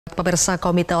Pemirsa,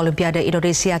 Komite Olimpiade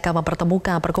Indonesia akan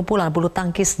mempertemukan Perkumpulan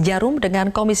Bulutangkis Djarum dengan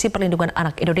Komisi Perlindungan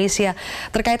Anak Indonesia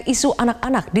terkait isu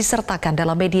anak-anak disertakan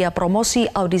dalam media promosi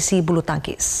audisi bulu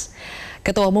tangkis.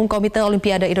 Ketua Umum Komite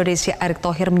Olimpiade Indonesia Erick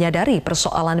Thohir menyadari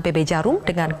persoalan PB Djarum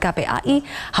dengan KPAI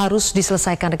harus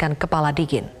diselesaikan dengan kepala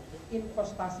dingin.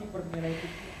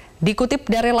 Dikutip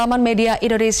dari laman media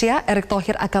Indonesia, Erick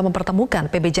Thohir akan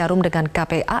mempertemukan PB Djarum dengan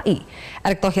KPAI.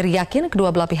 Erick Thohir yakin kedua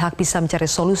belah pihak bisa mencari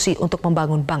solusi untuk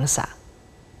membangun bangsa.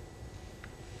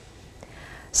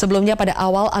 Sebelumnya pada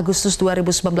awal Agustus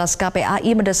 2019,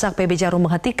 KPAI mendesak PB Djarum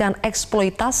menghentikan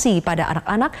eksploitasi pada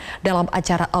anak-anak dalam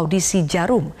acara audisi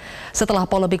Djarum. Setelah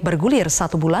polemik bergulir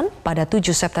 1 bulan, pada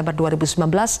 7 September 2019,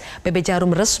 PB Djarum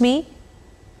resmi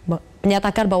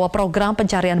menyatakan bahwa program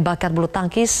pencarian bakat bulu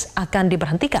tangkis akan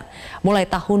diberhentikan mulai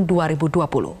tahun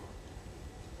 2020.